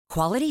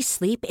Quality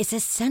sleep is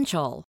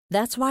essential.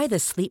 That's why the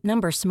Sleep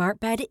Number Smart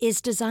Bed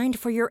is designed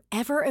for your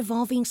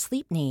ever-evolving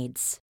sleep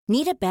needs.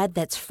 Need a bed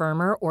that's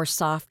firmer or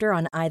softer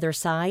on either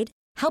side?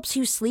 Helps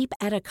you sleep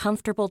at a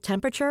comfortable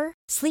temperature?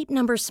 Sleep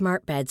Number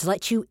Smart Beds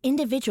let you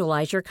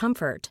individualize your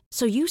comfort,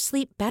 so you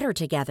sleep better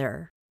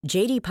together.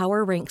 J.D.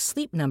 Power ranks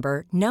Sleep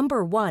Number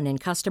number 1 in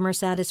customer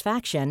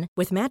satisfaction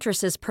with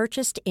mattresses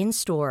purchased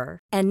in-store.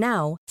 And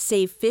now,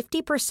 save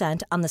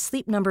 50% on the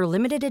Sleep Number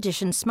Limited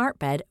Edition Smart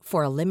Bed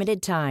for a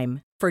limited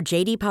time. For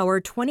J.D. Power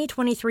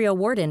 2023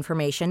 award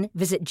information,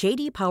 visit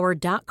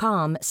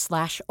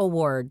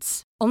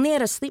jdpower.com/awards. Only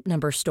at a Sleep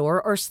Number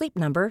store or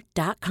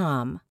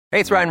sleepnumber.com. Hey,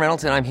 it's Ryan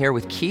Reynolds, and I'm here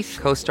with Keith,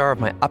 co-star of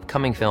my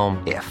upcoming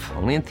film, If,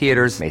 only in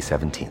theaters May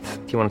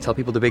 17th. Do you want to tell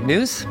people the big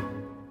news?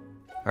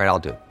 All right, I'll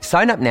do it.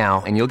 Sign up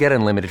now and you'll get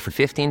unlimited for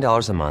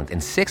 $15 a month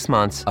and 6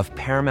 months of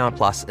Paramount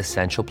Plus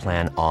Essential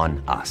Plan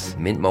on us.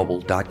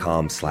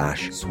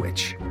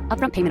 MintMobile.com/switch.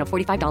 Upfront payment of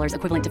 $45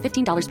 equivalent to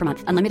 $15 per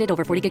month. Unlimited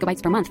over 40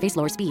 gigabytes per month. Face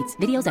lower speeds.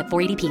 Videos at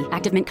 480p.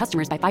 Active Mint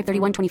customers by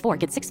 531.24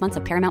 get 6 months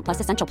of Paramount Plus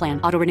Essential Plan.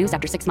 Auto renews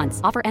after 6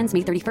 months. Offer ends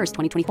May 31st,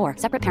 2024.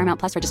 Separate Paramount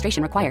Plus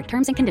registration required.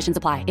 Terms and conditions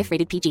apply if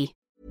rated PG.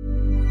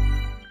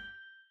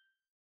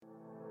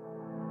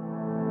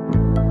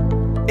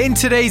 In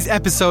today's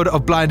episode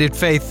of Blinded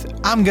Faith,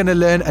 I'm going to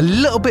learn a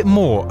little bit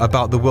more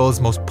about the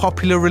world's most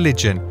popular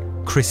religion,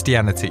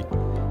 Christianity.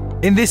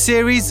 In this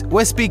series,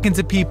 we're speaking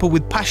to people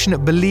with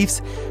passionate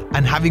beliefs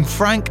and having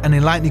frank and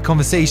enlightening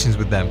conversations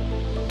with them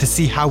to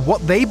see how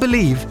what they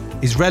believe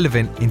is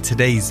relevant in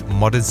today's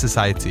modern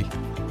society.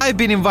 I've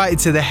been invited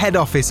to the head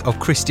office of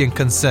Christian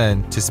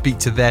Concern to speak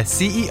to their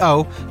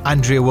CEO,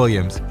 Andrea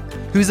Williams,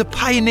 who's a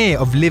pioneer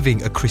of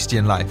living a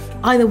Christian life.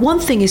 Either one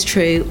thing is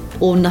true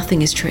or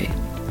nothing is true.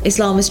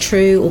 Islam is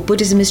true, or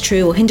Buddhism is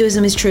true, or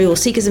Hinduism is true, or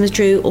Sikhism is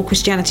true, or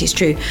Christianity is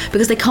true,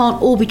 because they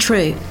can't all be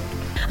true.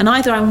 And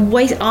either I'm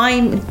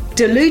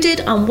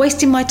deluded, I'm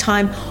wasting my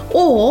time,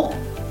 or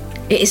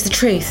it is the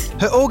truth.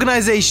 Her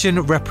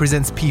organisation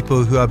represents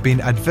people who have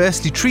been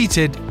adversely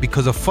treated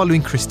because of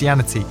following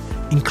Christianity,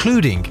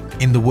 including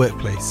in the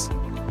workplace.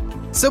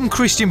 Some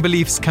Christian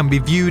beliefs can be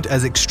viewed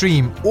as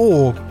extreme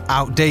or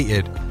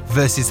outdated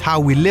versus how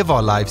we live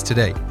our lives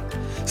today.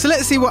 So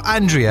let's see what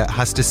Andrea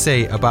has to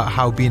say about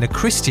how being a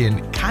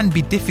Christian can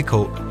be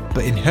difficult,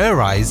 but in her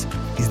eyes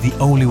is the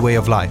only way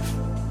of life.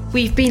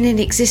 We've been in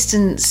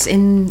existence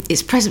in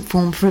its present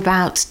form for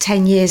about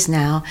 10 years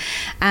now,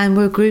 and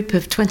we're a group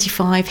of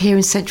 25 here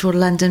in central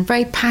London,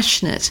 very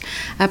passionate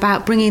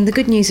about bringing the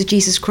good news of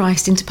Jesus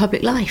Christ into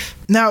public life.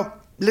 Now,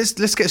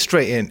 let's get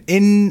straight in.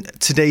 In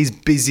today's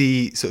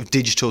busy sort of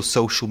digital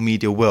social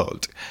media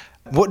world,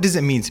 what does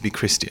it mean to be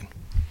Christian?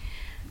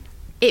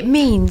 It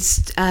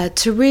means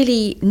to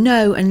really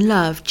know and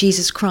love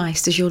Jesus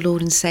Christ as your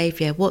Lord and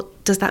Saviour.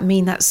 What does that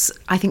mean? That's,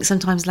 I think,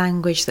 sometimes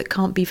language that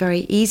can't be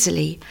very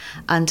easily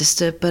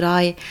understood. But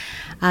I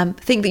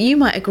think that you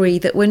might agree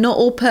that we're not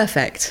all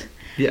perfect.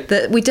 Yeah.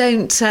 That we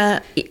don't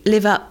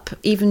live up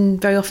even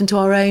very often to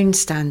our own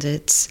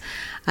standards,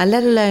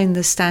 let alone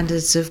the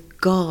standards of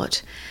God,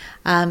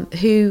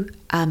 who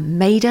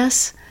made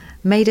us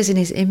in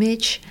his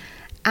image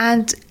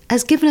and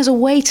has given us a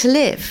way to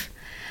live.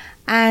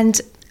 And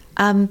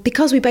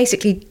because we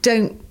basically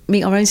don't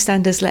meet our own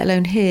standards, let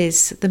alone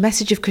his, the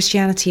message of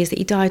Christianity is that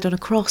he died on a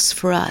cross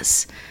for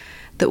us,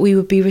 that we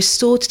would be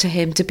restored to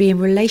him, to be in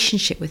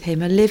relationship with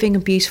him, a living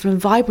and beautiful and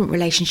vibrant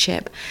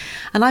relationship.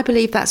 And I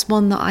believe that's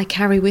one that I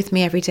carry with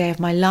me every day of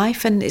my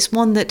life, and it's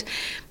one that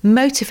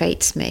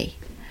motivates me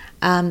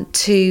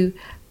to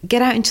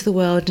get out into the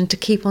world and to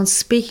keep on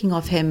speaking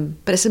of him.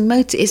 But it's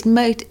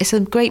a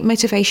great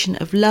motivation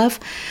of love,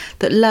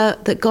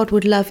 that God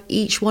would love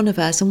each one of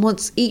us and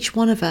wants each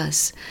one of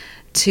us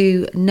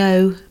to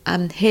know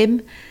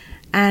him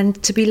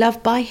and to be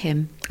loved by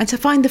him and to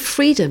find the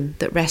freedom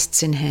that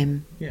rests in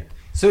him. Yeah.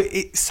 So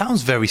it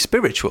sounds very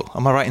spiritual.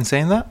 Am I right in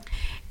saying that?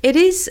 It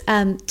is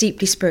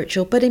deeply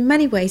spiritual, but in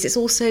many ways it's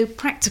also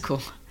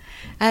practical.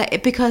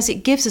 Because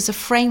it gives us a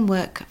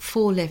framework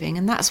for living,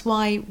 and that's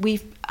why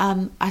we've,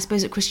 I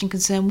suppose, at Christian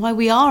Concern, why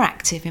we are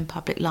active in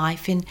public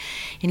life, in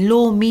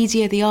law,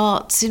 media, the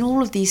arts, in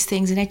all of these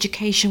things, in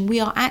education. We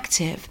are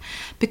active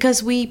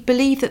because we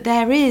believe that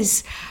there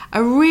is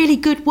a really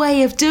good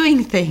way of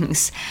doing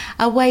things,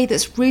 a way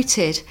that's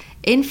rooted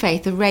in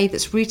faith, a way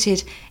that's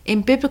rooted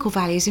in biblical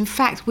values, in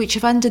fact, which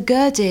have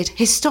undergirded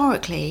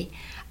historically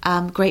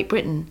Great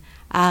Britain.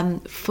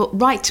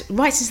 Right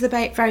since the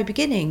very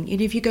beginning. You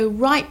know, if you go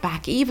right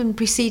back, even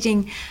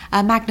preceding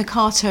Magna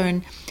Carta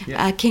and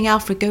King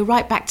Alfred, go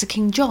right back to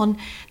King John,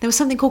 there was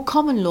something called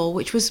common law,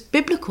 which was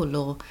biblical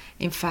law,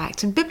 in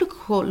fact. And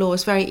biblical law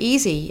is very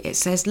easy. It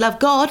says, love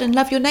God and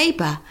love your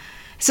neighbour.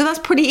 So that's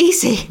pretty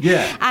easy.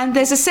 Yeah. And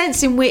there's a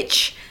sense in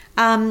which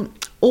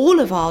all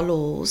of our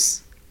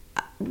laws,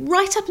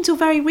 right up until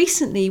very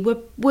recently,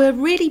 were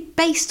really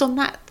based on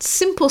that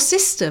simple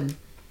system.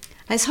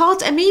 It's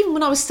hard. I mean, even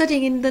when I was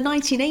studying in the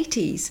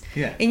 1980s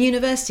in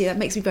university, that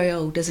makes me very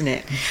old, doesn't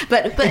it?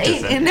 But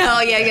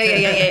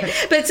yeah.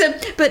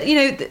 But you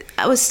know,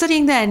 I was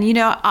studying then. You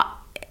know,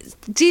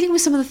 dealing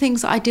with some of the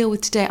things that I deal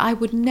with today, I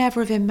would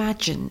never have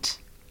imagined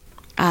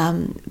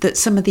that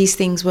some of these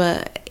things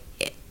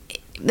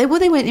they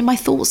went in my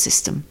thought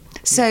system.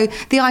 So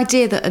the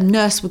idea that a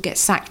nurse would get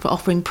sacked for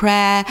offering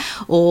prayer,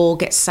 or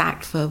get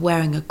sacked for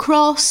wearing a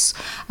cross,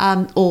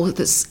 or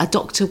that a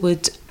doctor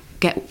would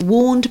get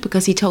warned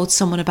because he told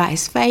someone about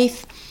his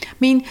faith. I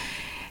mean,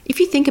 if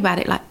you think about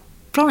it, like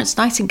Florence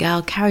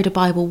Nightingale carried a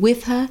Bible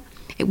with her.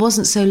 It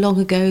wasn't so long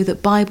ago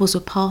that Bibles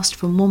were passed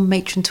from one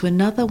matron to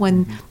another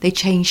when they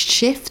changed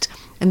shift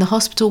in the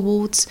hospital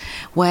wards,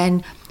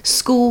 when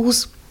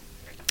schools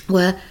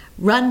were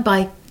run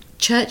by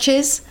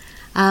churches.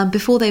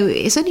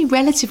 It's only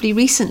relatively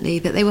recently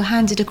that they were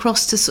handed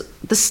across to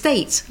the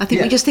state. I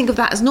think we just think of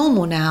that as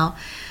normal now.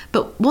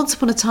 But once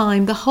upon a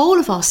time, the whole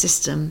of our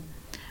system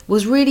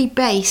was really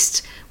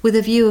based with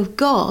a view of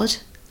God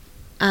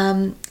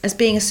as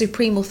being a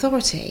supreme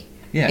authority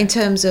in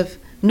terms of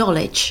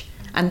knowledge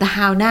and the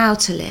how now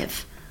to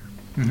live.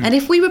 And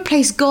if we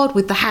replace God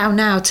with the how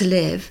now to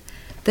live,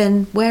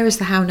 then where is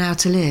the how now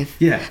to live?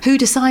 Who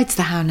decides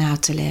the how now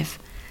to live?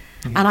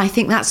 And I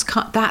think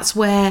that's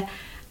where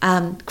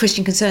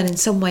Christian Concern in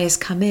some way has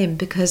come in,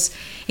 because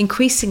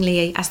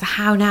increasingly, as the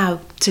how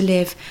now to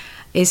live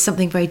is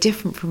something very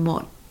different from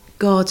what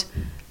God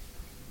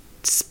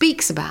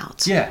speaks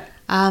about,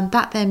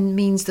 that then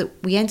means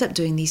that we end up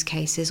doing these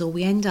cases, or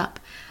we end up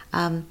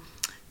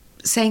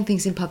saying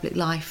things in public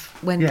life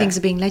when things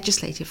are being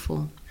legislated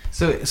for.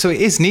 So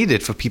it is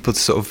needed for people to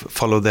sort of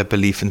follow their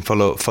belief and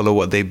follow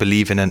what they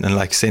believe in, and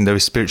like saying there are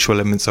spiritual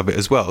elements of it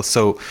as well.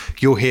 So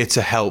you're here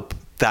to help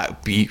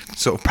that be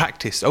sort of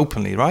practiced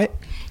openly, right?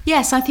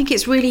 Yes, I think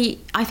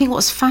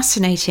what's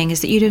fascinating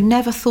is that you'd have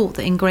never thought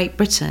that in Great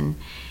Britain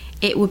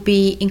it would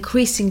be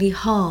increasingly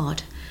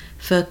hard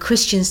for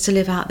Christians to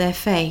live out their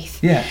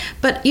faith.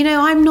 But,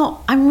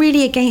 I'm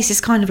really against this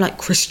kind of like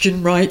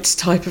Christian rights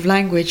type of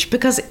language,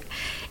 because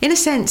in a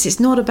sense it's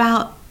not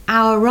about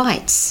our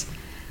rights.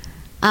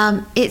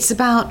 It's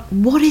about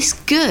what is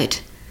good.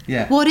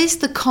 What is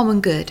the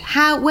common good?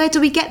 Where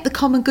do we get the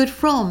common good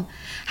from?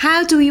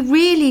 How do we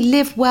really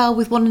live well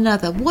with one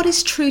another? What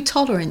is true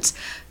tolerance?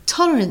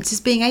 Tolerance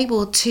is being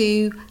able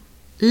to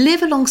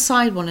live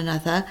alongside one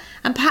another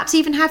and perhaps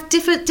even have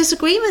different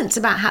disagreements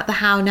about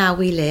how now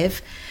we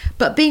live,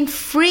 but being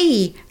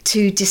free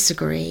to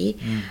disagree,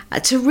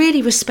 to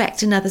really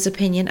respect another's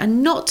opinion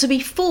and not to be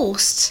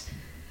forced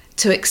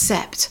to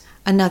accept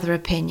another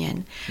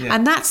opinion.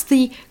 And that's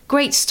the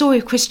great story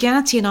of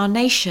Christianity in our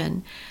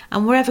nation.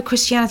 And wherever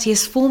Christianity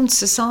has formed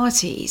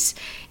societies,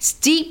 it's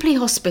deeply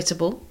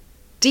hospitable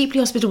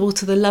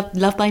to the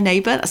love thy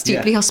neighbour. That's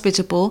deeply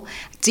hospitable,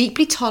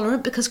 deeply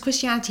tolerant, because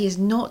Christianity is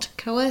not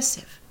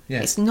coercive.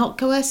 It's not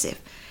coercive.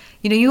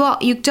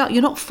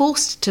 You're not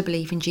forced to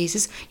believe in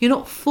Jesus. You're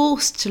not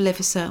forced to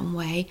live a certain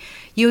way.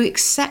 You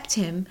accept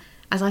him,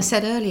 as I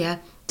said earlier,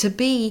 to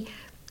be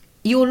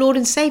your Lord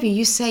and Saviour.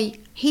 You say,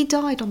 he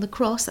died on the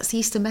cross, that's the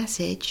Easter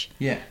message,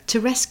 to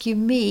rescue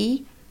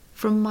me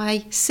from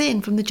my sin,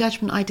 from the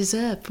judgment I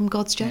deserve, from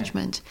God's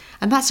judgment.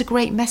 And that's a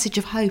great message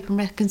of hope and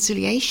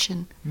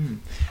reconciliation.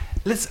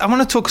 I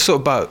want to talk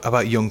sort of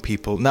about young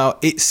people. Now,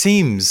 it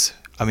seems,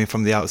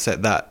 from the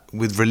outset, that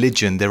with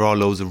religion, there are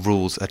loads of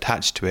rules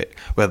attached to it,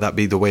 whether that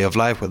be the way of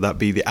life, whether that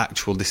be the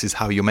actual, this is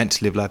how you're meant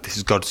to live life, this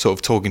is God sort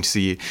of talking to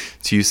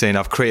you saying,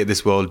 I've created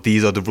this world,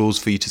 these are the rules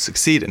for you to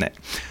succeed in it.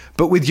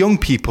 But with young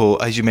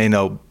people, as you may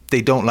know,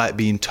 they don't like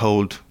being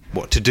told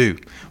what to do.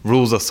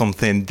 Rules are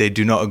something they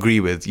do not agree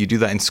with. You do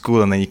that in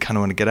school and then you kind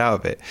of want to get out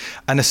of it.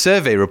 And a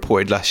survey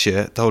reported last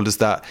year told us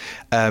that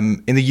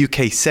in the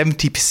UK,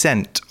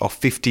 70% of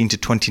 15 to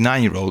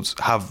 29-year-olds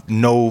have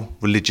no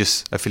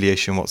religious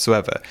affiliation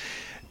whatsoever.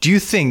 Do you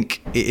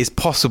think it is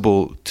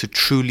possible to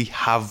truly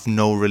have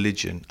no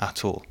religion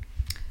at all?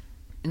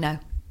 No.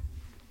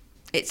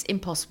 It's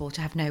impossible to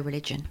have no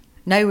religion.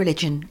 No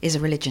religion is a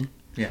religion.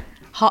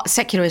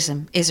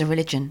 Secularism is a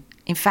religion.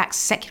 In fact,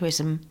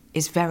 secularism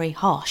is very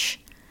harsh.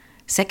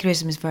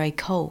 Secularism is very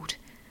cold.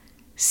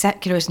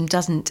 Secularism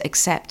doesn't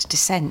accept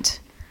dissent.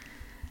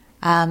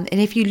 And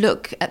if you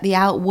look at the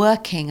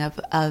outworking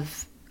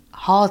of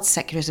hard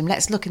secularism,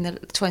 let's look in the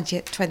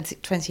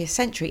 20th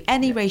century.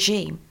 Any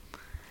regime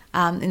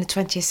in the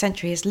 20th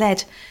century has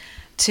led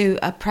to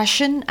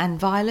oppression and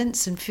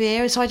violence and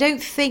fear. So I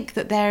don't think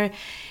that there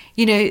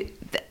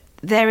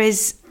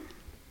is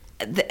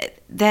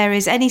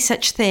any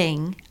such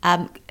thing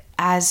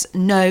as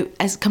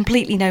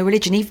completely no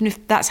religion, even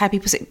if that's how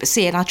people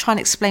see it. And I'll try and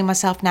explain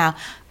myself now.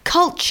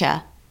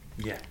 Culture,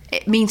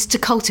 it means to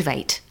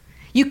cultivate.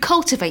 You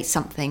cultivate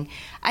something,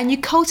 and you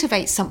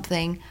cultivate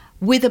something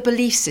with a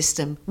belief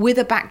system, with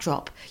a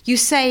backdrop. You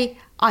say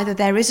either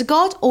there is a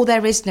God or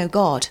there is no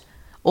God,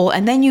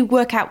 and then you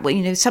work out.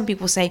 Some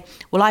people say,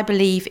 well, I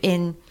believe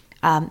in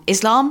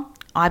Islam,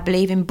 I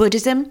believe in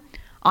Buddhism,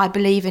 I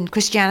believe in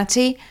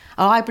Christianity,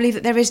 or I believe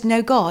that there is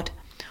no God.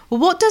 Well,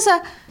 what does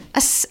a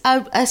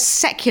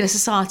secular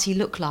society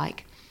look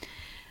like?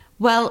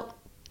 Well,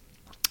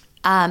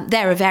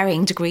 there are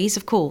varying degrees,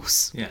 of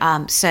course.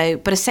 But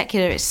a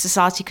secular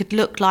society could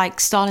look like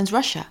Stalin's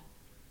Russia.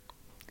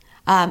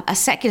 a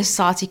secular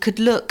society could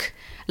look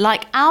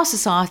like our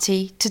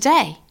society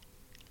today,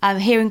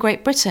 here in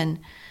Great Britain,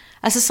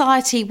 a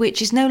society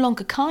which is no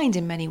longer kind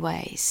in many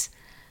ways,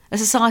 a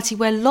society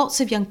where lots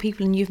of young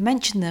people, and you've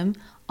mentioned them,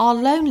 are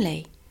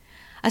lonely.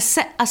 A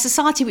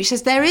society which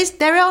says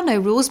there are no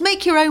rules,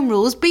 make your own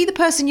rules, be the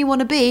person you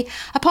want to be,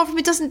 apart from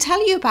it doesn't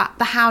tell you about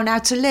the how now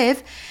to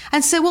live.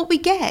 And so what we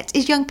get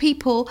is young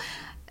people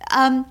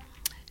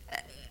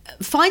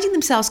finding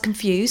themselves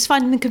confused,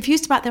 finding them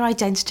confused about their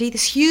identity,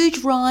 this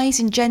huge rise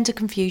in gender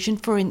confusion,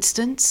 for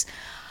instance,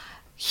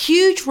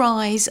 huge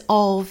rise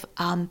of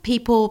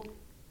people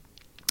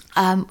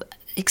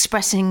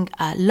expressing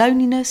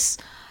loneliness,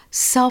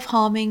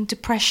 self-harming,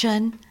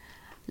 depression,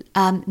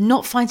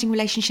 not finding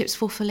relationships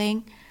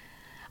fulfilling.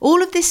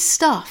 All of this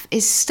stuff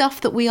is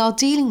stuff that we are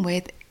dealing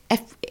with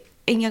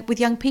with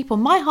young people.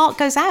 My heart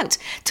goes out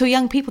to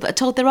young people that are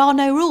told there are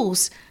no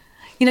rules.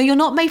 You're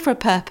not made for a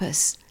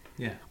purpose.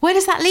 Yeah. Where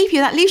does that leave you?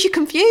 That leaves you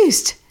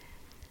confused.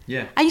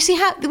 Yeah. And you see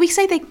how we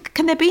say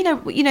can there be no,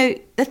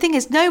 the thing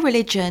is, no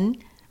religion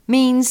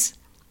means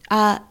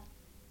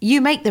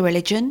you make the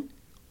religion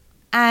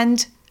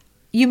and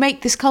you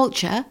make this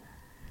culture,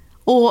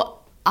 or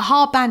a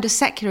hard band of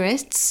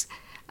secularists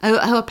who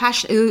are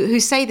passionate, who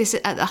say this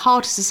at the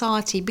heart of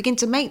society, begin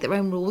to make their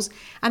own rules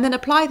and then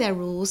apply their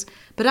rules.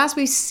 But as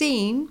we've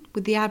seen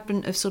with the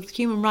advent of sort of the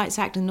Human Rights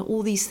Act and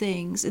all these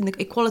things, and the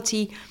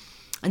equality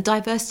and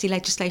diversity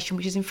legislation,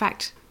 which is in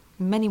fact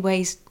in many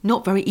ways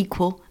not very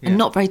equal and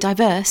not very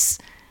diverse,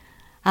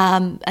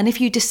 and if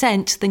you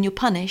dissent, then you're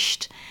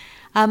punished.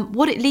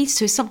 What it leads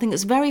to is something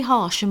that's very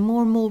harsh and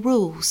more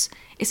rules.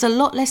 It's a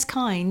lot less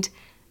kind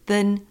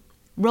than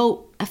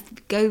roll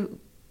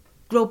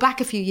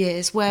back a few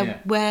years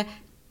where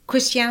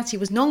Christianity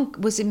was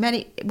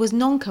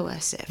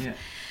non-coercive. Yeah.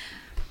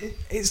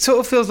 It sort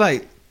of feels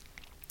like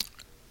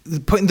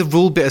putting the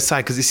rule bit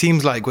aside, because it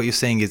seems like what you're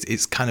saying is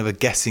it's kind of a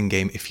guessing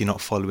game. If you're not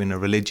following a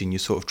religion, you're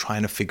sort of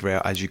trying to figure it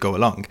out as you go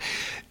along.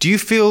 Do you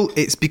feel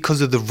it's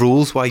because of the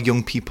rules why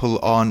young people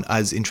aren't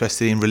as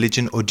interested in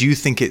religion, or do you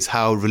think it's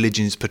how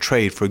religion is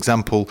portrayed? For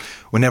example,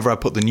 whenever I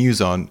put the news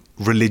on,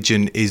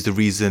 religion is the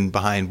reason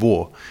behind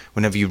war.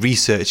 Whenever you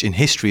research in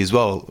history as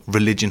well,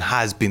 religion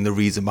has been the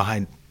reason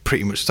behind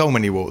pretty much so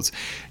many wars.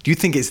 Do you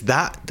think it's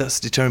that's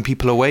deterring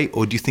people away,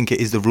 or do you think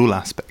it is the rule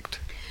aspect?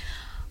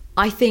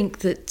 I think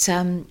that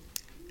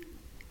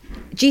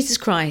Jesus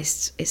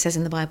Christ, it says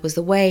in the Bible, is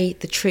the way,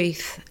 the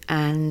truth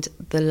and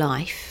the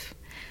life.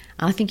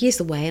 And I think he is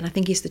the way, and I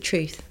think he's the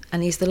truth,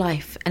 and he's the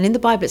life. And in the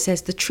Bible it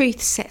says the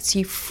truth sets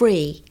you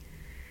free,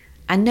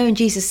 and knowing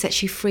Jesus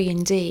sets you free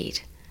indeed.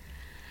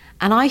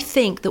 And I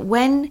think that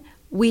when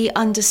we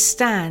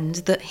understand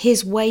that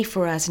his way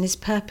for us and his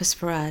purpose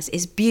for us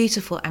is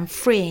beautiful and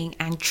freeing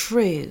and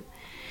true,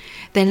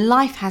 then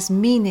life has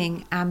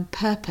meaning and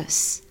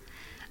purpose.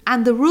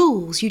 And the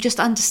rules, you just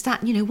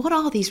understand, what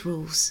are these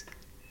rules?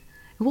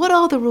 What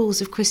are the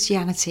rules of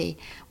Christianity?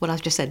 Well,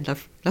 I've just said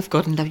love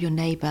God and love your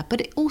neighbour, but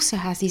it also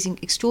has these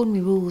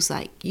extraordinary rules,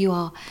 like you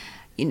are,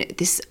 you're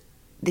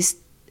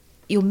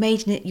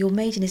made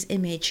in his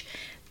image.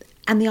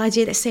 And the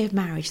idea, let's say, of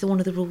marriage, one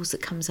of the rules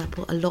that comes up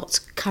a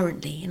lot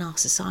currently in our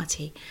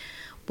society.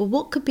 Well,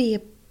 what could be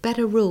a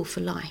better rule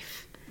for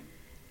life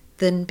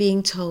than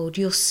being told,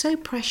 you're so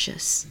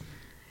precious,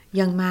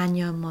 young man,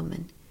 young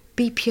woman,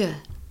 be pure.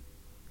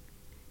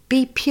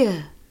 Be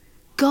pure.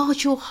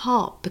 Guard your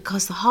heart,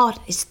 because the heart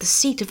is the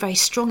seat of very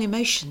strong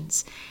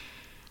emotions.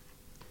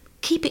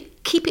 Keep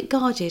it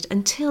guarded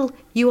until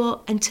you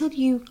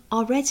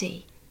are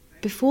ready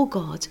before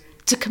God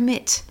to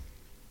commit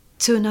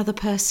to another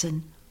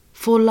person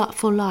for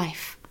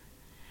life.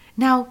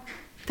 Now,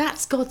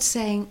 that's God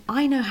saying,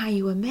 I know how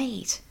you were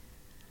made,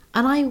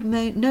 and I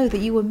know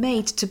that you were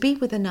made to be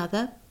with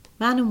another,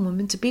 man and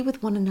woman, to be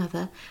with one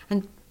another,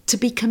 and to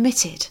be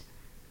committed,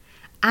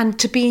 and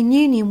to be in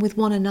union with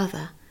one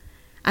another.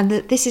 And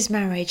that this is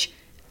marriage,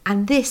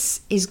 and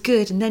this is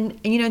good. And then,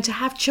 and to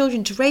have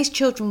children, to raise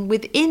children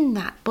within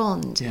that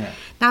bond. Yeah.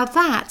 Now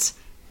that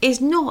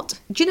is not,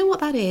 do you know what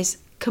that is?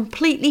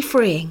 Completely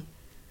freeing.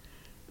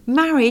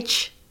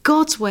 Marriage,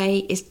 God's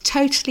way, is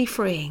totally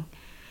freeing.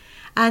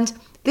 And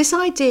this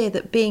idea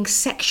that being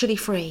sexually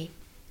free,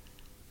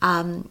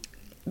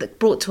 that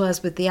brought to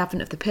us with the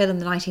advent of the pill in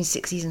the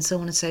 1960s and so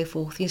on and so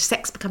forth,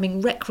 sex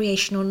becoming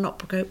recreational, not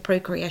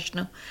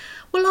procreational.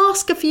 Well,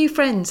 ask a few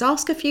friends,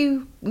 ask a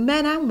few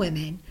men and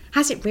women.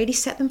 Has it really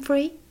set them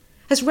free?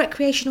 Has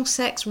recreational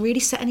sex really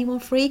set anyone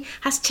free?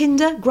 Has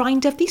Tinder,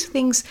 Grindr, these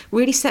things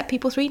really set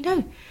people free?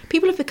 No.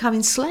 People have become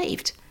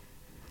enslaved.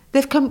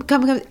 They've come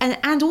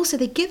and also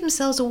they give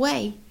themselves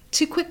away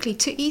too quickly,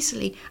 too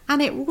easily,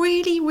 and it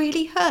really,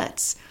 really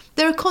hurts.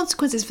 There are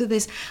consequences for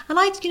this, and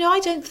I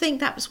don't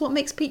think that's what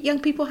makes young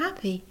people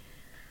happy.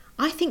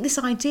 I think this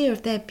idea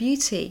of their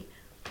beauty,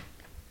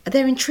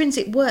 their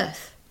intrinsic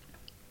worth,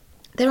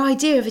 their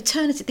idea of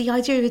eternity, the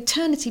idea of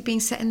eternity being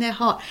set in their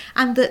heart,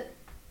 and that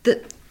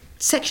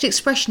sexual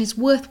expression is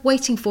worth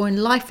waiting for in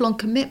lifelong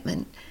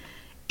commitment,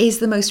 is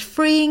the most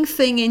freeing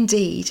thing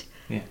indeed.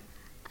 Yeah.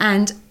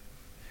 And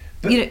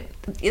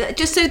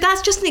just so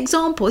that's just an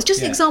example. It's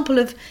just an example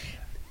of.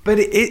 But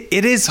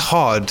it is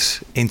hard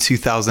in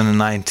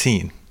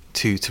 2019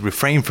 to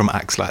refrain from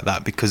acts like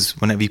that, because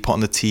whenever you put on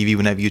the TV,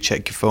 whenever you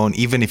check your phone,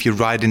 even if you're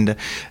riding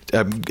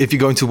if you're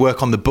going to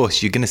work on the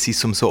bus, you're going to see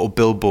some sort of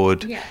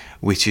billboard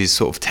which is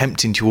sort of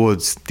tempting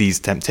towards these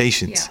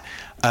temptations.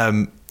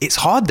 It's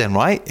hard then,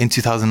 right, in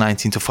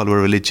 2019 to follow a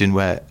religion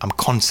where I'm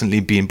constantly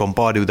being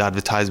bombarded with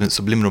advertisements,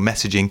 subliminal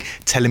messaging,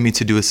 telling me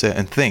to do a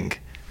certain thing.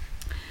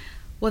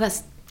 Well,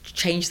 that's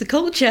change the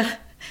culture.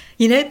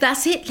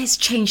 That's it. Let's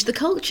change the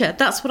culture.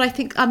 That's what I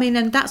think. I mean,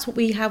 and that's what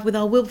we have with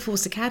our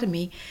Wilberforce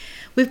Academy.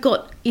 We've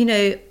got,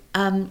 a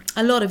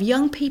lot of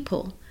young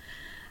people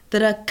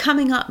that are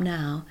coming up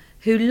now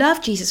who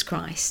love Jesus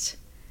Christ,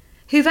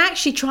 who've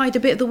actually tried a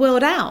bit of the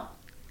world out.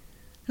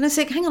 And I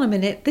say, hang on a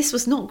minute, this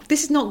is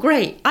not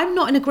great. I'm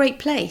not in a great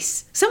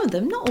place. Some of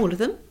them, not all of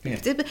them. Yeah.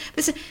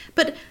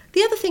 But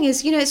the other thing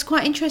is, it's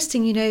quite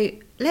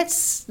interesting,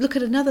 let's look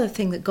at another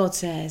thing that God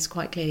says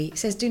quite clearly. He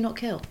says, do not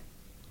kill.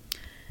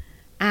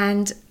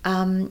 And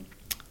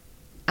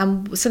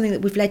something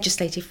that we've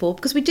legislated for,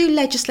 because we do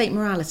legislate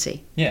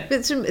morality.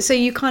 Yeah. So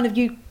you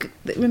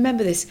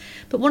remember this.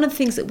 But one of the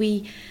things that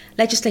we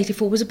legislated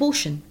for was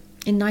abortion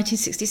in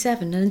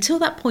 1967. And until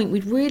that point,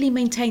 we'd really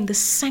maintained the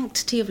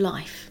sanctity of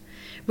life,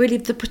 really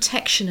the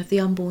protection of the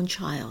unborn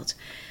child.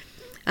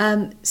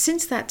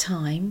 Since that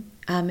time,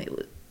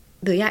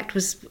 the Act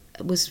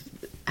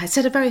had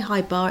set a very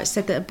high bar. It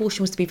said that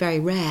abortion was to be very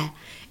rare,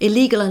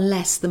 illegal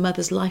unless the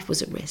mother's life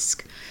was at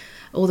risk,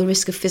 or the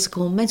risk of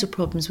physical or mental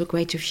problems were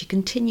greater if she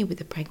continued with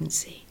the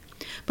pregnancy.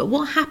 But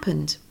what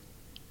happened?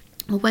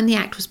 Well, when the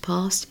Act was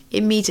passed,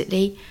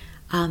 immediately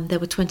there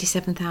were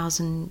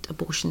 27,000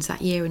 abortions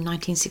that year in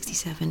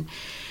 1967.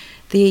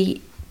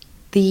 The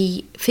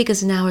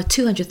figures now are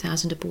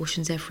 200,000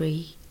 abortions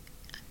every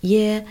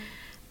year.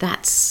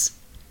 That's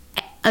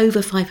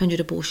over 500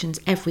 abortions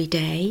every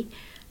day.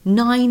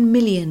 9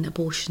 million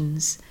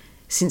abortions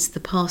since the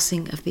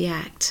passing of the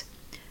Act.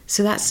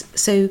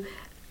 So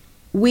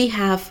we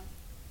have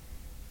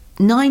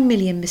 9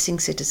 million missing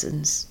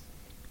citizens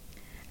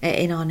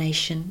in our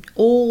nation.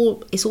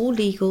 It's all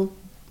legal.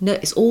 No,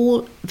 it's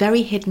all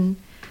very hidden.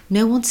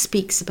 No one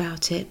speaks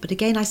about it. But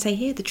again, I say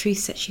here, the truth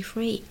sets you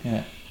free.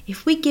 Yeah.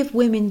 If we give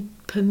women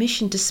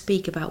permission to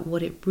speak about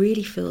what it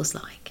really feels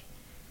like,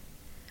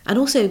 and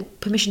also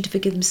permission to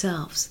forgive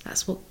themselves,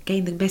 that's what,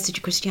 again, the message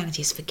of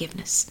Christianity is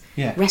forgiveness,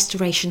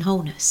 restoration,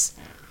 wholeness.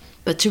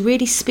 But to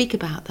really speak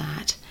about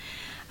that,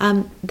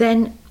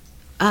 then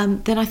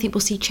I think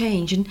we'll see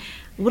change. And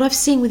what I've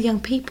seen with young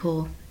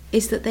people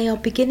is that they are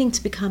beginning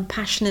to become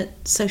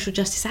passionate social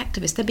justice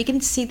activists. They're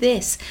beginning to see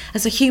this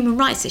as a human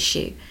rights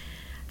issue.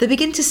 They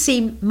begin to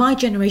see my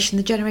generation,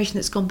 the generation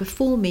that's gone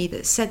before me,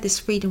 that said this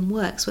freedom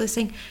works. Well, they're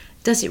saying,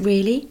 does it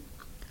really?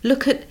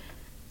 Look at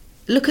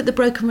the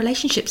broken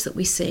relationships that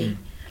we see.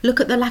 Look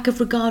at the lack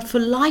of regard for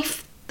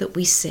life that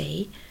we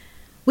see.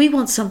 We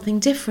want something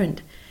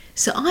different.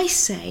 So I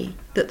say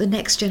that the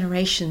next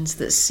generations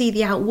that see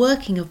the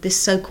outworking of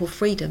this so-called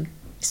freedom,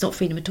 it's not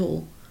freedom at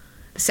all.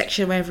 The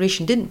sexual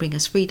revolution didn't bring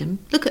us freedom.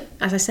 Look at,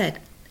 as I said,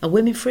 are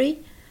women free?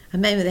 Are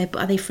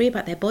they free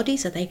about their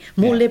bodies? Are they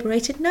more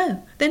liberated?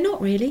 No, they're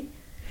not really.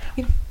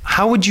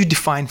 How would you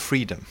define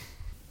freedom?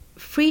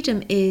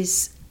 Freedom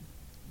is,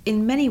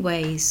 in many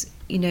ways,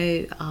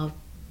 hooking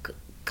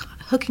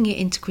it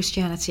into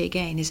Christianity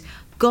again, is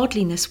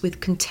godliness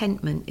with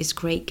contentment is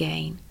great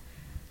gain.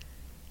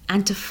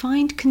 And to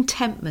find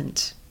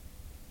contentment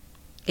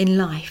in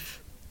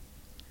life,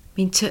 I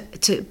mean,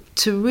 to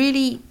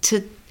really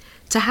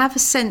have a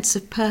sense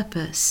of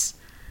purpose,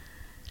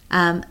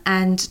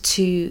 and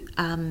to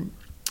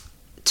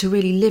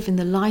really live in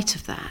the light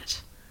of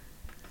that,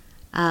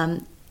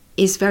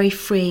 is very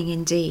freeing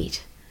indeed.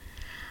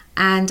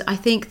 And I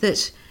think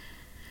that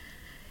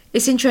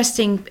it's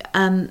interesting.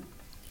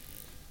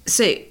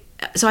 So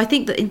I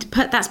think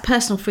that that's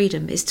personal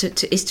freedom, is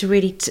to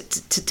really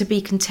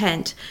be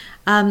content,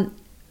 and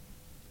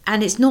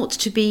it's not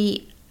to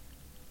be.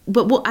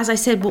 But as I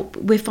said, what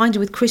we're finding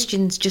with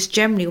Christians just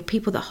generally, or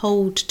people that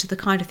hold to the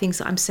kind of things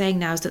that I'm saying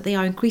now, is that they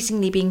are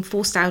increasingly being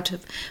forced out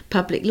of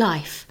public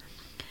life.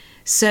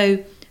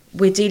 So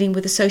we're dealing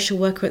with a social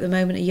worker at the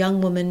moment, a young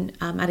woman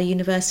at a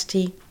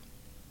university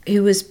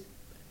who was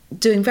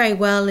doing very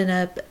well in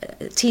a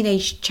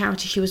teenage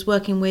charity she was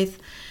working with.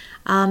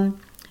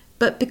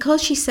 But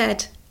because she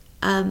said,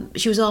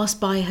 she was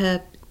asked by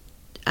her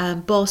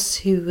boss,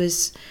 who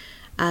was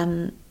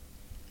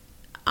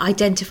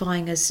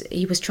identifying as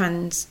he was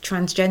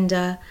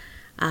transgender,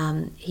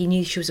 he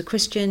knew she was a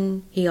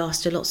Christian, he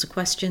asked her lots of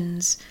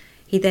questions.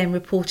 He then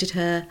reported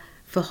her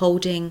for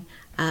holding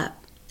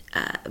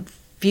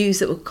views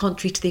that were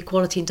contrary to the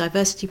equality and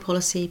diversity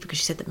policy, because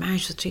she said that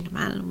marriage was between a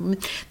man and a woman,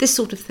 this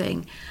sort of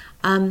thing.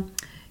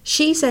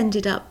 She's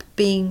ended up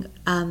being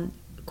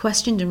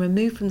questioned and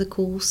removed from the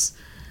course.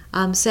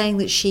 saying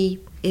that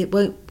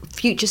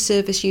future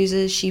service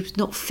users, she's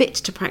not fit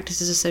to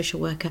practice as a social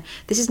worker.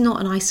 This is not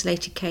an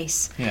isolated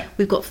case. Yeah.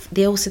 We've got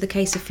also the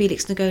case of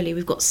Felix Ngoli.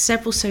 We've got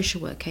several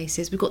social work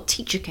cases. We've got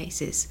teacher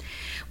cases.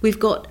 We've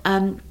got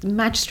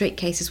magistrate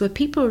cases where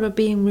people are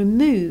being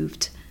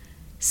removed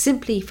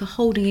simply for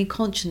holding in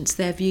conscience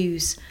their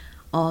views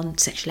on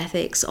sexual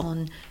ethics,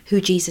 on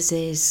who Jesus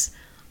is,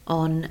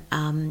 on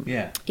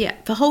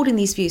for holding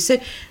these views. So,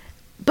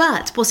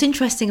 but what's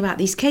interesting about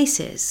these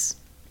cases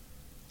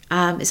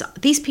is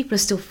these people are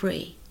still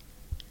free.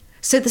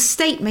 So the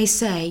state may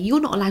say,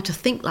 you're not allowed to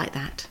think like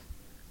that.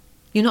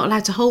 You're not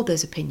allowed to hold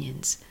those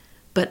opinions.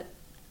 But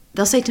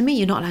they'll say to me,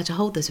 you're not allowed to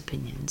hold those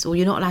opinions, or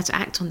you're not allowed to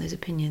act on those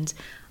opinions.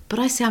 But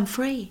I say, I'm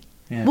free.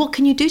 Yeah. What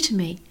can you do to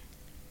me?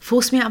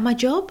 Force me out of my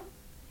job?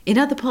 In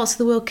other parts of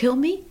the world, kill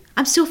me?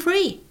 I'm still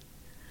free.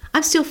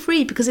 I'm still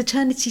free because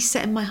eternity's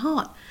set in my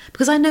heart.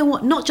 Because I know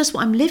not just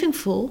what I'm living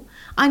for,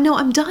 I know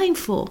what I'm dying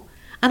for.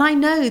 And I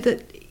know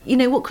that,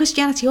 what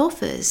Christianity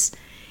offers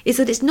is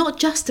that it's not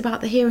just about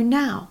the here and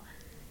now.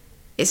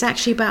 It's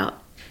actually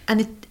about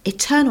an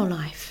eternal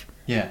life.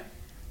 Yeah.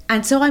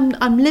 And so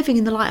I'm living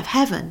in the light of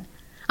heaven.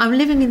 I'm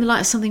living in the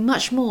light of something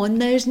much more,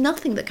 and there's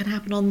nothing that can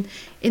happen on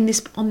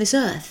this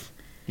earth,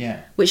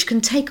 which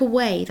can take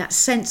away that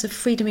sense of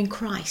freedom in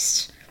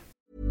Christ.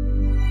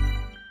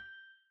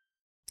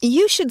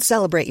 You should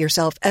celebrate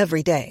yourself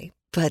every day,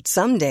 but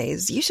some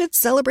days you should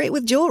celebrate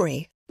with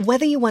jewelry.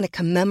 Whether you want to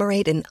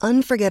commemorate an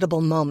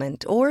unforgettable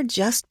moment or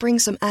just bring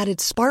some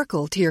added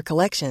sparkle to your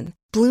collection,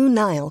 Blue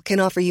Nile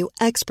can offer you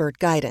expert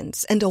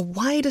guidance and a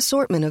wide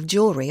assortment of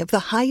jewelry of the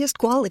highest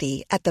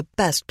quality at the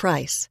best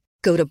price.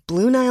 Go to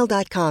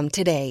BlueNile.com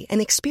today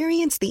and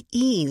experience the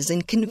ease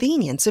and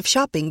convenience of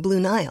shopping Blue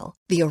Nile,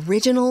 the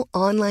original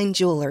online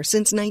jeweler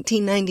since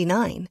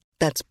 1999.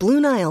 That's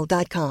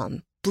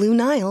BlueNile.com.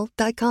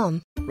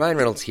 BlueNile.com. Ryan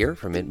Reynolds here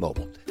from Mint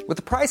Mobile. With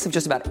the price of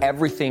just about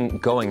everything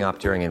going up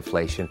during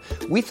inflation,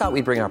 we thought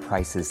we'd bring our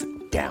prices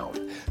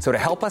down. So to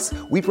help us,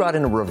 we brought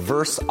in a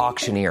reverse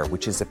auctioneer,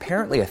 which is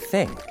apparently a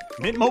thing.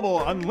 Mint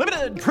Mobile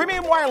Unlimited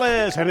Premium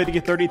Wireless. How to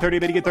get 30, 30,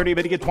 bit to get 30,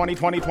 bit to get 20,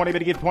 20, 20, bit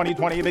to get 20,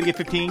 20, bit to get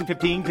 15,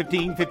 15,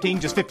 15,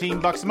 15, just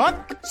 $15 a month?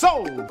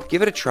 Sold!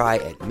 Give it a try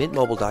at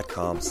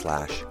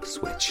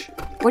mintmobile.com/switch.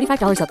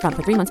 $45 up front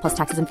for 3 months plus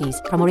taxes and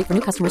fees. Promo rate for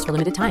new customers for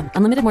limited time.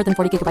 Unlimited more than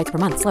 40 gigabytes per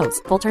month.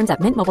 Slows full terms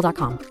at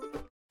mintmobile.com.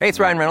 Hey, it's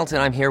Ryan Reynolds,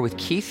 and I'm here with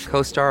Keith,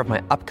 co-star of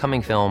my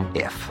upcoming film,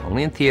 If,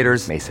 only in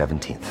theaters May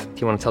 17th.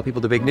 Do you want to tell people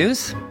the big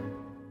news?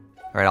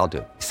 All right, I'll do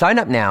it. Sign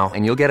up now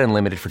and you'll get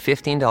unlimited for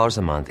 $15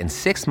 a month and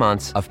 6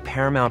 months of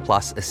Paramount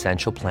Plus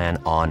Essential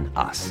Plan on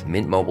us.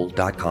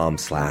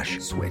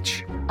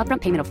 mintmobile.com/switch.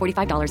 Upfront payment of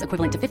 $45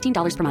 equivalent to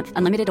 $15 per month.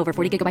 Unlimited over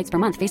 40 gigabytes per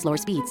month. Face lower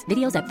speeds.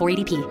 Videos at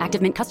 480p.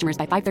 Active Mint customers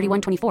by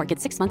 531.24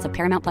 get 6 months of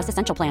Paramount Plus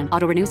Essential Plan.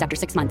 Auto renews after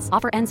 6 months.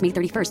 Offer ends May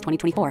 31st,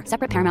 2024.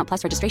 Separate Paramount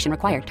Plus registration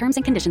required. Terms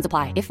and conditions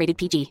apply if rated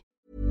PG.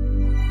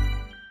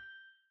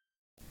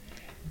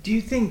 Do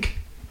you think,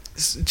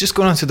 just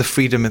going on to the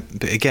freedom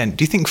bit again,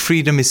 do you think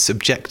freedom is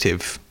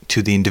subjective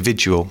to the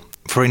individual?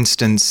 For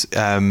instance,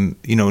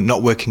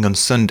 not working on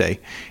Sunday,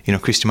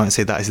 Christian might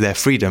say that is their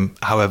freedom.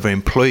 However,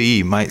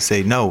 employee might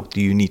say, no,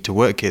 you need to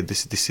work here.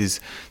 This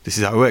is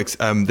how it works.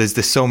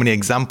 There's so many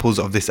examples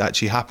of this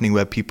actually happening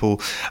where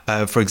people,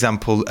 for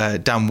example,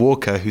 Dan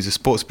Walker, who's a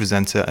sports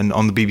presenter and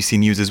on the BBC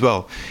News as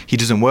well, he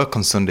doesn't work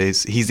on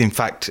Sundays. He's in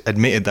fact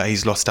admitted that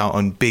he's lost out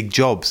on big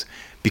jobs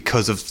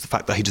because of the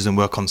fact that he doesn't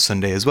work on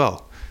Sunday as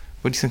well.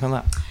 What do you think on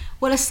that?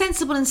 Well, a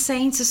sensible and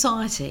sane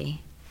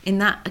society in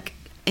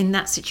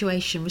that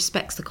situation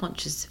respects the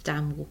conscience of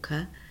Dan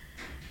Walker,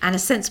 and a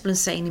sensible and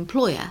sane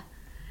employer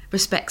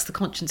respects the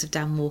conscience of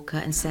Dan Walker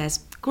and says,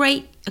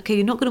 great, okay,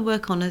 you're not going to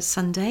work on a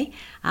Sunday.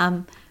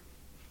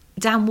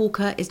 Dan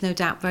Walker is no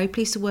doubt very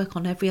pleased to work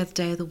on every other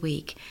day of the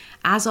week,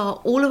 as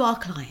are all of our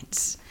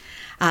clients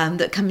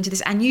that come into this,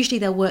 and usually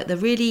they'll work the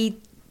really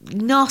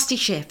nasty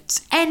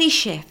shifts, any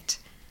shift.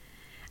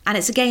 And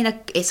it's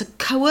a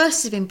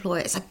coercive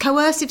employer, it's a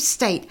coercive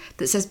state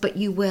that says, but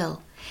you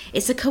will.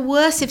 It's a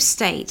coercive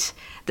state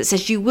that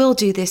says you will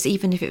do this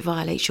even if it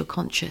violates your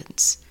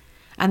conscience.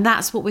 And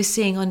that's what we're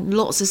seeing on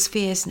lots of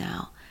spheres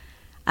now.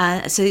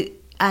 The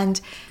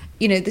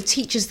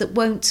teachers that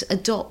won't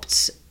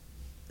adopt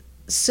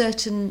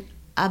certain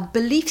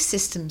belief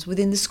systems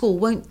within the school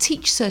won't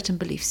teach certain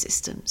belief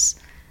systems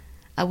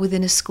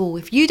within a school.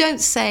 If you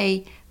don't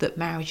say that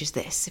marriage is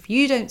this, if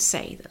you don't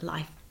say that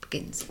life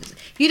begins,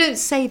 if you don't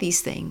say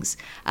these things,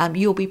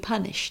 you'll be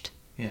punished.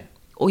 Yeah.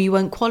 Or you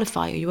won't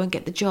qualify, or you won't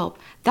get the job.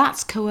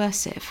 That's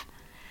coercive.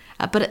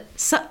 But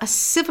a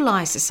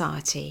civilised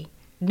society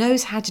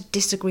knows how to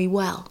disagree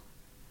well.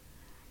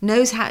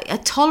 A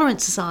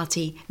tolerant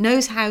society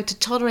knows how to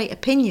tolerate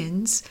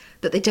opinions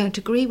that they don't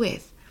agree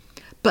with.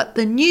 But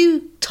the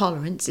new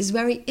tolerance is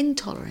very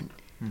intolerant.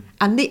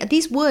 And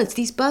these words,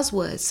 these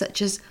buzzwords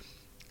such as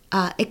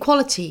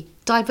equality,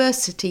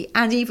 diversity,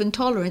 and even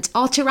tolerance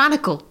are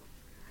tyrannical.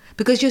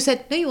 Because you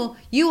said, no,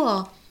 you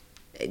are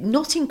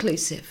not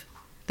inclusive.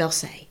 They'll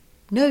say,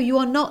 No, you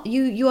are not.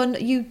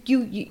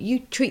 You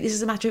treat this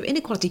as a matter of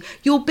inequality.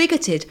 You're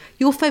bigoted.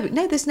 You're phobic.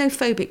 No, there's no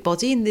phobic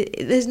body, and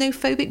there's no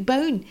phobic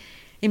bone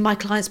in my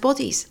clients'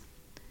 bodies.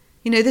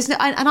 You know, there's no.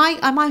 And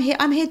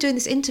I'm here doing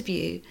this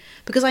interview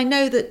because I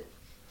know that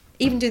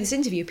even doing this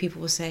interview,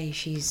 people will say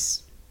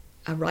she's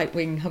a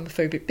right-wing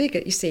homophobic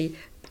bigot. You see,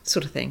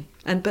 sort of thing.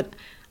 But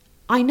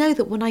I know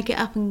that when I get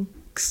up and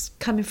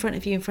come in front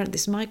of you, in front of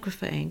this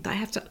microphone, that I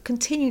have to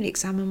continually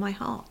examine my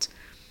heart,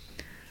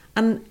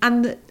 and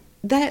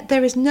that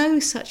there is no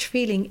such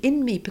feeling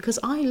in me, because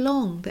I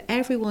long that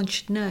everyone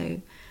should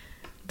know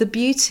the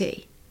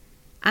beauty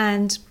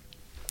and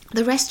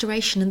the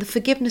restoration and the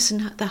forgiveness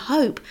and the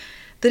hope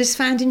that is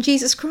found in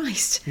Jesus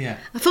Christ. Yeah.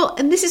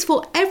 And this is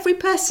for every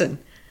person.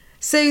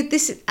 So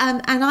this,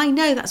 and I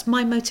know that's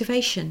my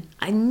motivation.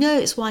 I know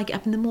it's why I get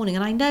up in the morning,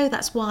 and I know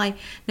that's why,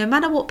 no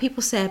matter what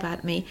people say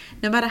about me,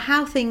 no matter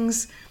how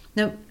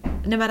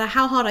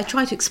hard I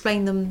try to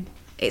explain them,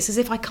 it's as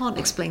if I can't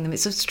explain them.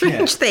 It's a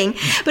strange thing.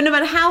 But no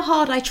matter how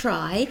hard I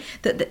try,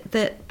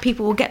 that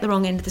people will get the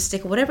wrong end of the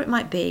stick, or whatever it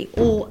might be,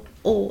 or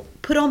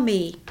put on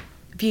me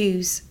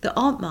views that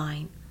aren't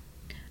mine,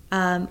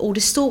 or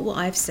distort what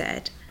I've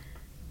said.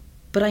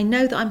 But I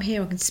know that I'm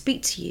here and can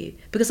speak to you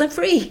because I'm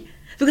free.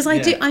 Because I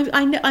do.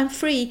 I know I'm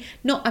free.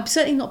 I'm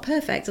certainly not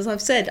perfect, as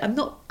I've said. I'm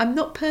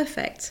not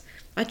perfect.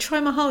 I try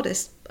my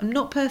hardest. I'm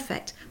not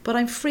perfect, but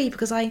I'm free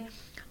because I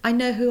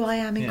know who I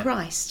am in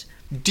Christ.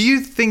 Do you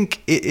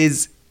think it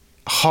is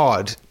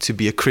hard to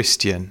be a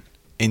Christian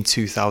in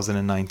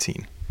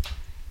 2019?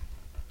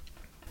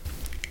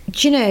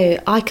 Do you know,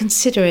 I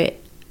consider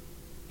it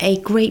a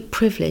great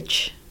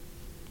privilege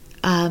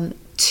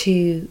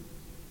to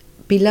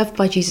be loved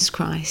by Jesus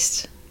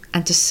Christ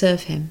and to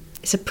serve him.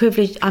 It's a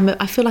privilege.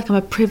 I feel like I'm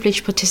a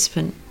privileged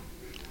participant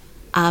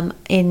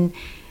in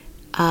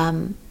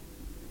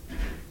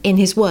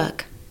his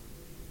work.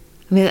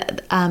 I mean,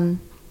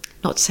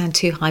 not to sound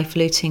too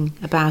highfalutin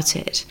about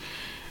it.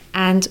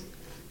 And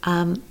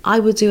I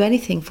would do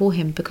anything for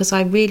him because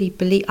I really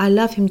believe, I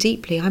love him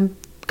deeply. I'm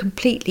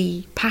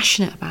completely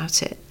passionate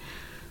about it.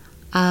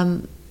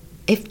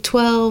 If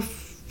 12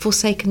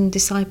 forsaken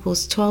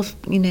disciples, 12,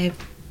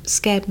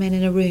 scared men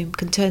in a room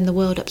can turn the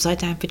world upside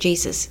down for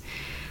Jesus,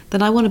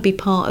 then I want to be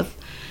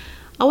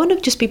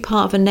just be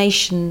part of a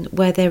nation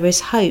where there is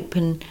hope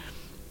and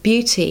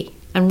beauty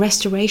and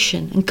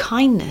restoration and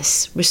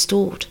kindness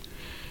restored.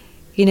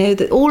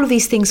 That all of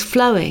these things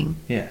flowing,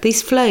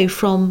 these flow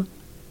from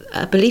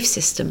a belief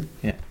system.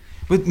 Yeah.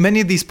 With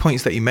many of these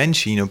points that you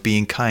mentioned,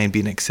 being kind,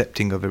 being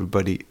accepting of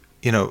everybody,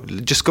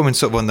 just going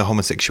sort of on the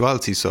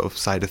homosexuality sort of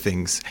side of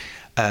things,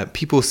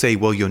 people say,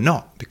 well, you're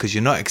not, because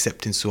you're not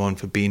accepting someone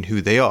for being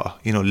who they are.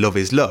 Love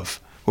is love.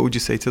 What would you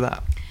say to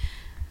that?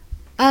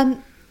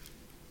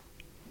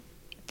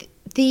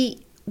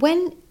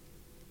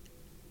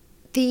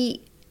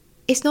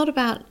 It's not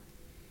about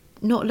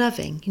not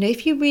loving.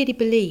 If you really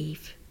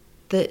believe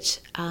that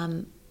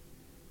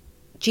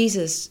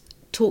Jesus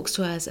talks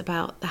to us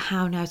about the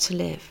how now to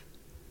live,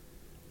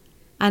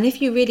 and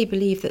if you really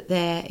believe that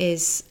there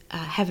is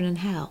heaven and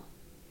hell,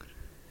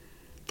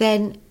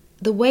 then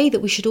the way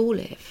that we should all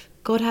live,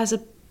 God has a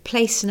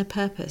place and a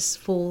purpose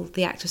for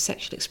the act of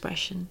sexual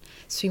expression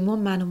between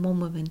one man and one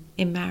woman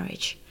in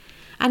marriage,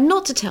 and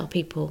not to tell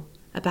people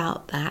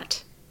about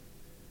that.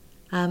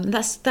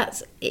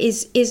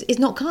 Is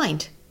not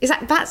kind.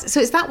 So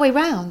it's that way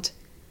round.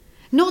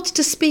 Not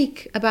to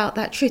speak about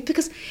that truth,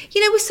 because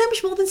we're so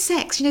much more than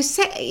sex.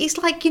 It's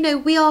like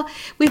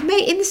we've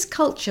made, in this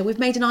culture, we've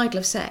made an idol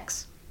of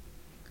sex.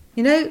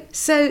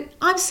 So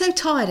I'm so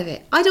tired of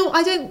it. I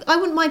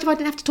wouldn't mind if I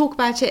didn't have to talk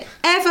about it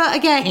ever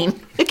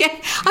again.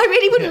 Okay, I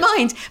really wouldn't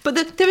mind.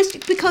 But there is,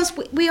 because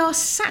we are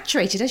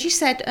saturated, as you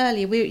said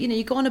earlier.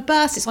 You go on a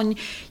bus. It's on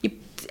you.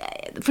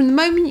 From the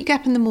moment you get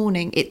up in the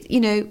morning,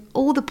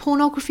 all the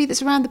pornography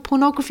that's around, the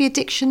pornography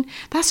addiction,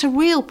 that's a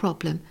real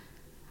problem.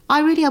 I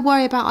really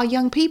worry about our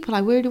young people. I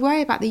really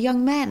worry about the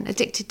young men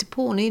addicted to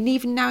porn, and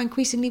even now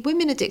increasingly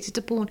women addicted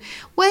to porn.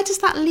 Where does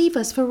that leave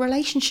us for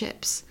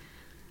relationships?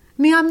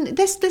 I mean,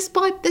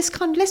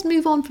 let's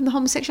move on from the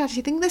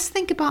homosexuality thing. Let's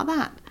think about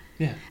that.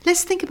 Yeah.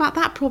 Let's think about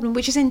that problem,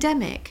 which is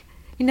endemic.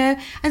 And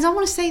I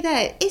want to say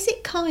there, is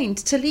it kind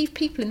to leave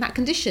people in that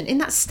condition, in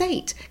that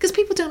state? Because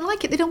people don't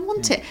like it, they don't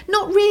want it.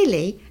 Not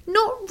really,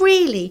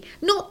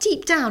 not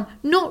deep down,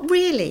 not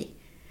really.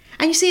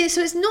 And you see, so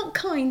it's not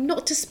kind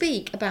not to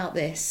speak about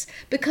this,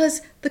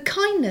 because the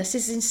kindness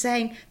is in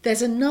saying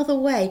there's another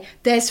way,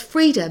 there's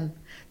freedom.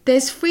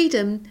 There's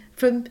freedom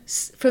from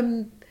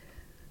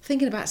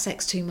thinking about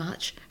sex too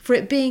much, for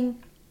it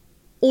being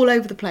all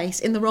over the place,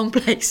 in the wrong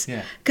place.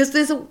 Because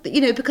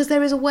because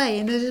there is a way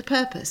and there's a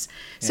purpose.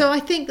 So I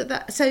think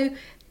so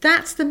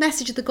that's the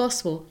message of the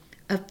gospel,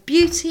 of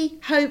beauty,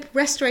 hope,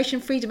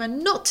 restoration, freedom,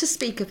 and not to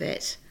speak of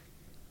it.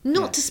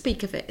 To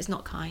speak of it is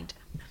not kind.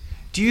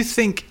 Do you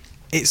think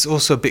it's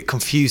also a bit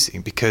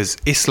confusing, because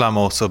Islam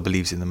also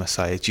believes in the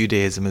Messiah,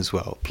 Judaism as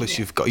well. Plus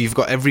you've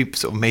got every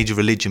sort of major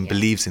religion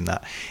believes in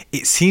that.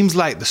 It seems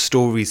like the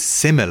story's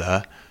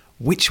similar.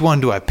 Which one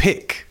do I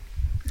pick?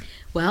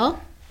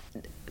 Well,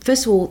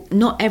 first of all,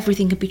 not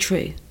everything can be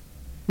true.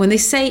 When they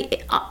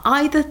say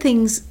either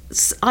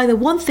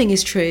one thing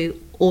is true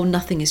or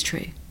nothing is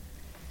true.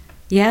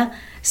 Yeah?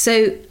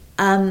 So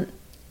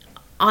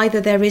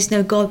either there is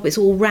no God, but it's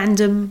all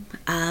random,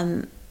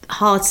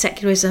 hard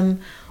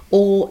secularism,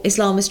 or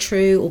Islam is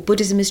true, or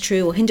Buddhism is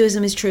true, or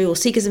Hinduism is true, or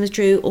Sikhism is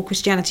true, or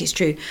Christianity is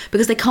true,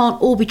 because they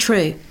can't all be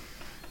true.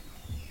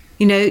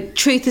 You know,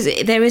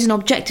 there is an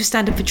objective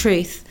standard for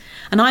truth,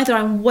 and either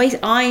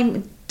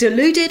I'm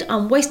deluded,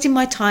 I'm wasting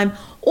my time,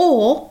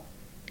 or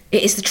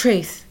it is the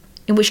truth.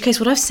 In which case,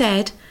 what I've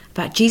said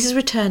about Jesus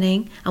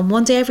returning, and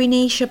one day every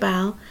knee shall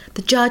bow,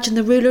 the judge and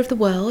the ruler of the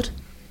world,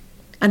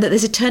 and that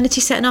there's eternity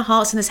set in our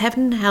hearts and there's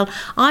heaven and hell,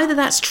 either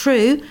that's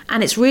true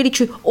and it's really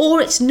true, or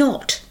it's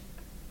not.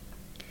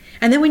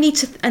 And then we need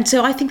to, and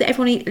so I think that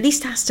everyone at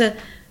least has to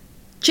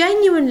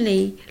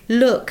genuinely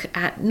look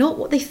at not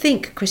what they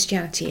think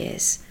Christianity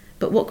is,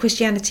 but what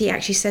Christianity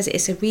actually says it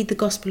is. So read the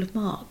Gospel of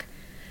Mark.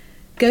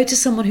 Go to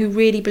someone who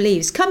really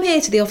believes. Come here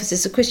to the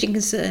offices of Christian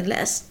Concern. Let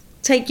us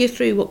take you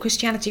through what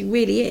Christianity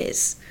really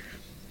is.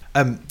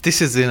 This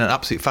has been an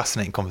absolutely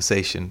fascinating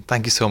conversation.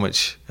 Thank you so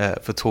much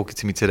for talking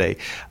to me today.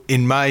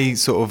 In my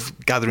sort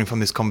of gathering from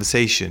this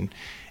conversation,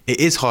 it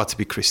is hard to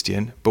be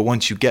Christian, but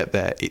once you get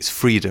there, it's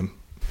freedom.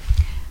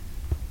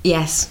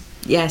 Yes,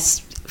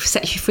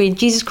 sets you free.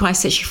 Jesus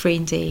Christ sets you free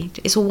indeed.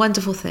 It's a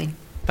wonderful thing.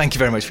 Thank you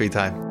very much for your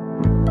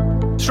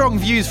time. Strong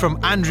views from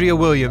Andrea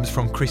Williams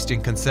from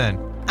Christian Concern,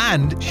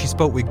 and she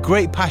spoke with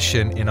great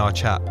passion in our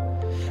chat.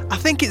 I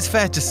think it's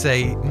fair to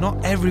say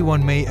not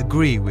everyone may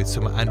agree with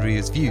some of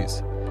Andrea's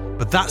views,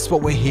 but that's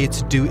what we're here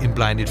to do in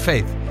Blinded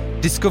Faith.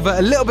 Discover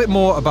a little bit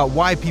more about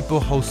why people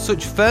hold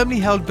such firmly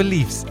held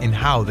beliefs in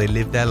how they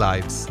live their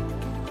lives.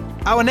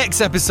 Our next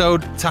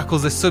episode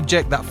tackles a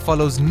subject that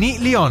follows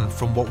neatly on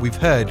from what we've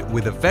heard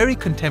with a very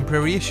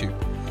contemporary issue: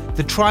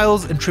 the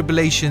trials and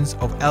tribulations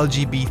of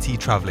LGBT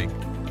travelling.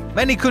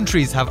 Many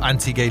countries have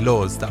anti-gay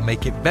laws that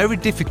make it very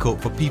difficult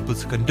for people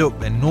to conduct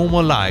their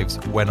normal lives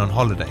when on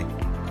holiday.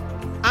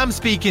 I'm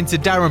speaking to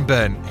Darren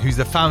Byrne, who's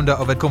the founder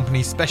of a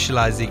company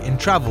specialising in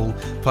travel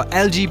for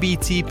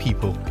LGBT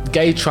people.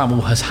 Gay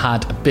travel has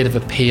had a bit of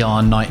a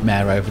PR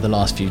nightmare over the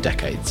last few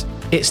decades.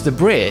 It's the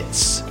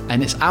Brits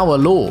and it's our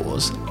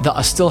laws that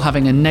are still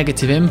having a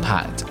negative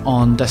impact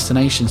on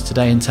destinations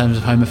today in terms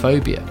of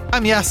homophobia.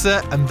 I'm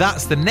Yasser, and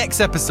that's the next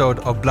episode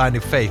of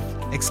Blinded Faith,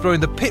 exploring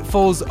the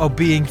pitfalls of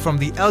being from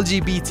the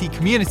LGBT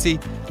community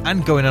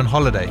and going on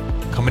holiday.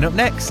 Coming up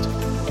next.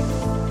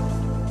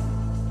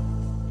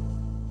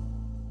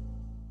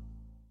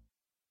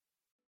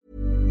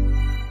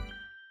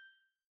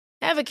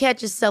 Ever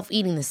catch yourself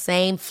eating the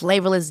same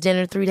flavorless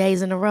dinner 3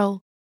 days in a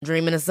row?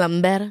 Dreaming of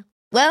something better?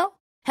 Well,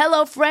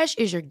 HelloFresh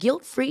is your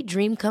guilt-free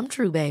dream come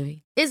true,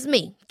 baby. It's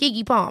me,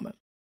 Keke Palmer.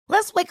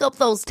 Let's wake up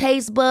those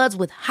taste buds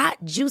with hot,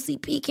 juicy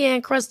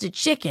pecan-crusted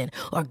chicken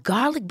or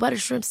garlic butter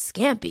shrimp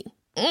scampi.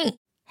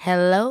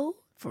 Hello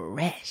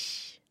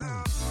Fresh.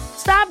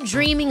 Stop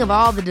dreaming of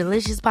all the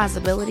delicious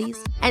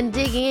possibilities and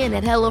dig in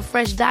at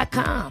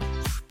HelloFresh.com.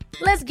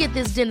 Let's get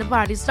this dinner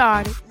party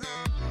started.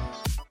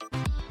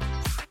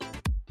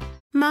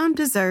 Mom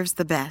deserves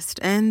the best,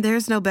 and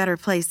there's no better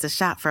place to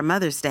shop for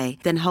Mother's Day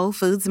than Whole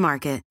Foods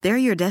Market. They're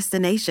your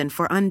destination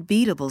for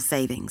unbeatable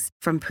savings,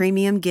 from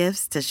premium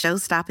gifts to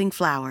show-stopping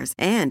flowers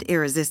and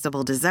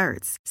irresistible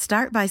desserts.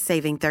 Start by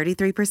saving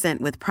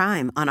 33% with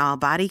Prime on all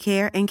body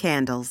care and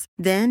candles.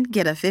 Then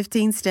get a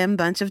 15-stem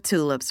bunch of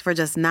tulips for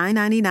just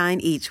 $9.99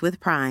 each with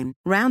Prime.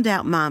 Round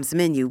out Mom's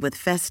menu with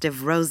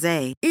festive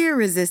rosé,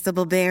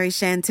 irresistible berry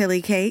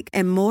chantilly cake,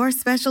 and more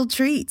special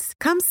treats.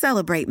 Come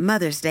celebrate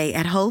Mother's Day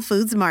at Whole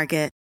Foods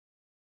Market.